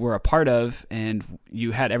you were a part of and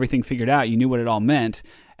you had everything figured out. You knew what it all meant.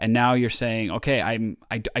 And now you're saying, okay,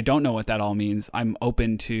 I don't know what that all means. I'm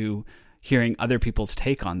open to hearing other people's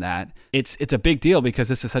take on that. It's a big deal because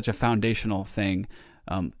this is such a foundational thing.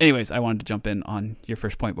 Anyways, I wanted to jump in on your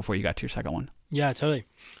first point before you got to your second one. Yeah, totally.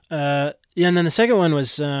 And then the second one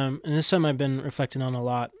was, and this is something I've been reflecting on a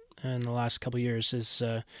lot in the last couple of years,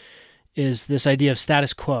 is this idea of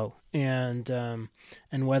status quo, and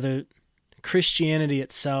whether Christianity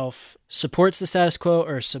itself supports the status quo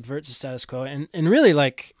or subverts the status quo. And really,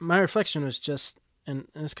 like, my reflection was just, and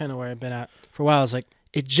that's kind of where I've been at for a while, is like,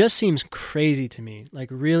 it just seems crazy to me, like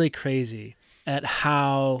really crazy, at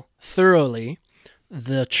how thoroughly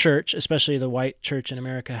the church, especially the white church in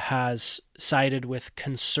America, has sided with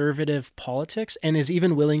conservative politics and is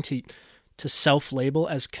even willing to self-label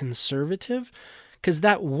as conservative. Because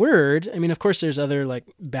that word, I mean, of course, there's other like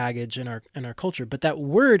baggage in our culture, but that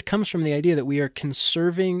word comes from the idea that we are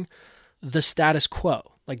conserving the status quo.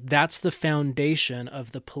 Like, that's the foundation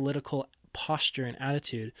of the political posture and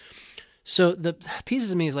attitude. So the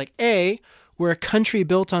pieces of me is like, A, we're a country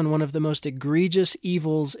built on one of the most egregious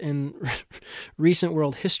evils in recent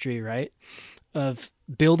world history, right? Of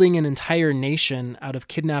building an entire nation out of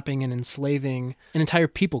kidnapping and enslaving an entire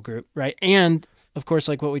people group, right? And, of course,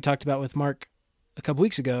 like what we talked about with Mark a couple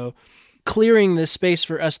weeks ago, clearing this space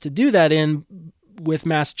for us to do that in with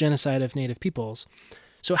mass genocide of Native peoples.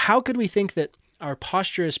 So how could we think that our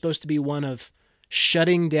posture is supposed to be one of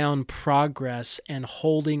shutting down progress and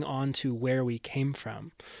holding on to where we came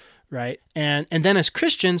from, right? And then as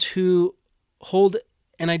Christians who hold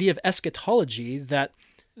an idea of eschatology, that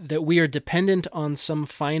we are dependent on some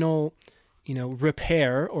final,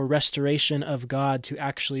 repair or restoration of God to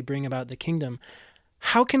actually bring about the kingdom,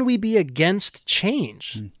 how can we be against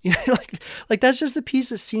change? Like that's just the piece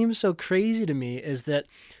that seems so crazy to me, is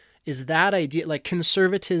that idea, like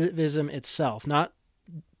conservatism itself, not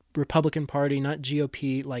Republican Party, not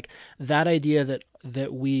GOP, like that idea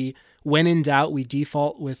that we, when in doubt, we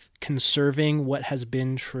default with conserving what has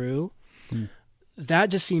been true. That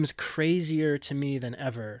just seems crazier to me than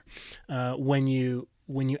ever when you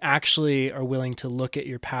actually are willing to look at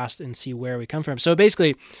your past and see where we come from. So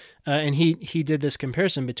basically, and he did this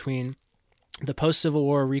comparison between the post-Civil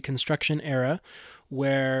War Reconstruction era,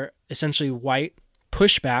 where essentially white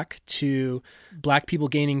pushback to black people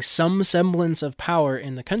gaining some semblance of power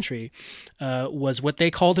in the country was what they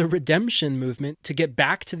called a redemption movement to get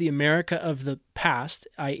back to the America of the past,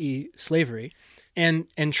 i.e. slavery. And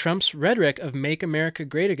Trump's rhetoric of Make America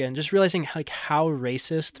Great Again, just realizing like how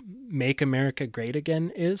racist Make America Great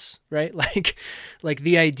Again is, right? Like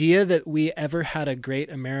the idea that we ever had a great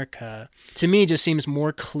America, to me, just seems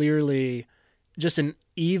more clearly just an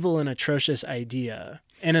evil and atrocious idea,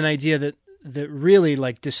 and an idea that really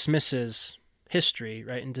like dismisses history,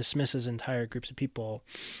 right? And dismisses entire groups of people.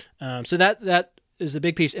 So that is the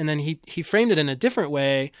big piece. And then he framed it in a different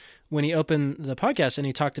way when he opened the podcast, and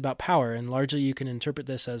he talked about power. And largely you can interpret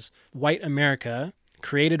this as white America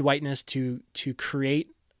created whiteness to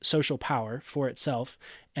create social power for itself,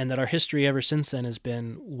 and that our history ever since then has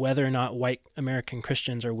been whether or not white American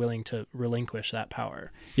Christians are willing to relinquish that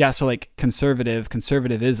power. Yeah, so like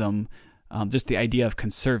conservatism, just the idea of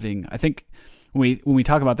conserving. I think when we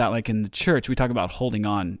talk about that, like in the church, we talk about holding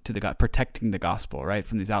on to the God, protecting the gospel, right,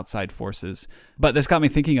 from these outside forces. But this got me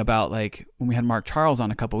thinking about like when we had Mark Charles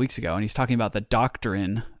on a couple weeks ago, and he's talking about the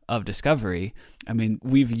doctrine of discovery. I mean,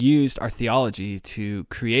 we've used our theology to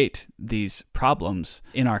create these problems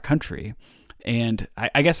in our country. And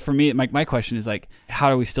I guess for me, my question is like, how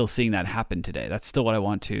are we still seeing that happen today? That's still what I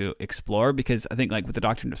want to explore, because I think like with the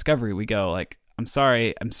doctrine of discovery, we go like, I'm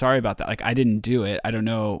sorry about that. Like, I didn't do it. I don't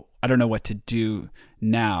know what to do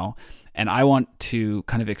now. And I want to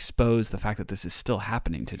kind of expose the fact that this is still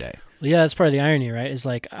happening today. Well, yeah, that's part of the irony, right? Is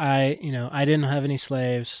like, I didn't have any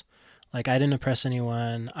slaves. Like, I didn't oppress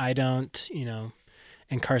anyone. I don't,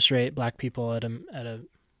 incarcerate black people at a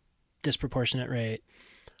disproportionate rate.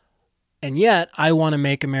 And yet I want to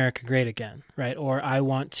make America great again, right? Or I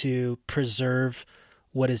want to preserve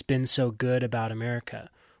what has been so good about America.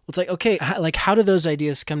 It's like, okay, how do those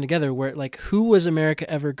ideas come together where like, who was America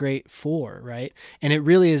ever great for, right? And it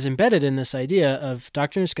really is embedded in this idea of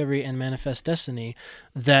doctrine of discovery and manifest destiny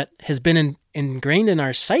that has been ingrained in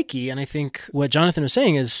our psyche. And I think what Jonathan was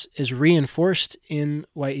saying is reinforced in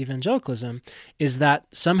white evangelicalism, is that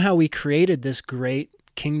somehow we created this great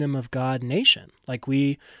kingdom of God nation. Like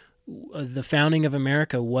the founding of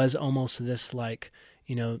America was almost this like,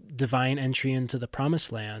 divine entry into the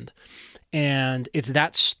promised land. And it's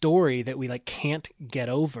that story that we like can't get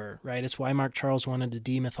over, right? It's why Mark Charles wanted to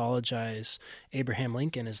demythologize Abraham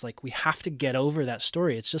Lincoln, is like, we have to get over that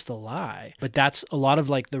story. It's just a lie. But that's a lot of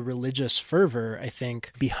like the religious fervor, I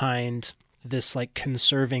think, behind this like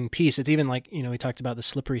conserving piece. It's even like, we talked about the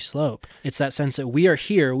slippery slope. It's that sense that we are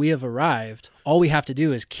here, we have arrived. All we have to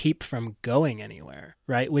do is keep from going anywhere,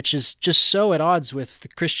 right? Which is just so at odds with the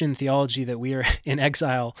Christian theology that we are in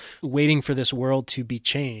exile, waiting for this world to be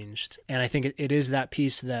changed. And I think it is that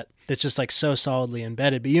piece that's just like so solidly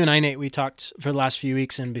embedded. But you and I, Nate, we talked for the last few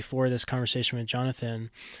weeks and before this conversation with Jonathan,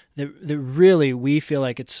 that really we feel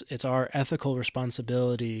like it's our ethical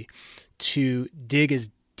responsibility to dig as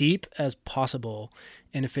deep as possible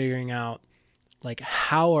into figuring out like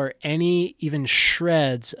how are any even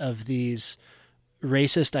shreds of these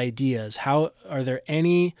racist ideas, how are there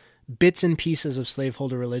any bits and pieces of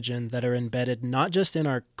slaveholder religion that are embedded not just in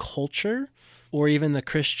our culture or even the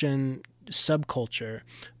Christian subculture,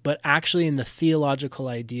 but actually in the theological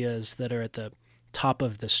ideas that are at the top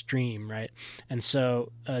of the stream, right? And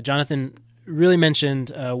so Jonathan really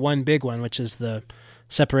mentioned one big one, which is the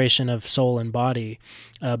separation of soul and body.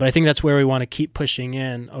 But I think that's where we want to keep pushing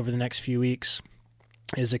in over the next few weeks,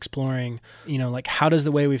 is exploring, like how does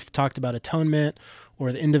the way we've talked about atonement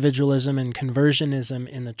or the individualism and conversionism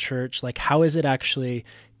in the church, like how is it actually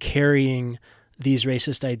carrying these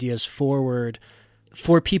racist ideas forward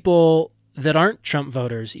for people that aren't Trump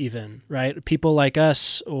voters even, right? People like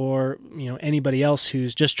us or, anybody else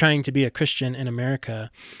who's just trying to be a Christian in America,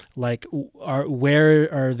 like where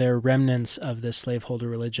are there remnants of this slaveholder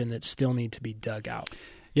religion that still need to be dug out?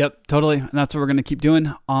 Yep, totally. And that's what we're going to keep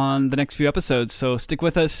doing on the next few episodes. So stick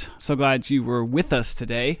with us. So glad you were with us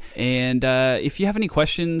today. And if you have any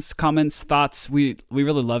questions, comments, thoughts, we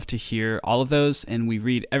really love to hear all of those. And we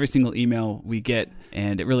read every single email we get.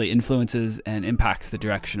 And it really influences and impacts the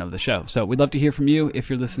direction of the show. So we'd love to hear from you if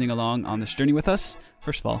you're listening along on this journey with us.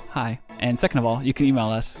 First of all, hi. And second of all, you can email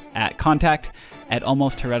us at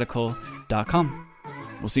contact@almostheretical.com.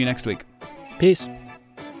 We'll see you next week. Peace.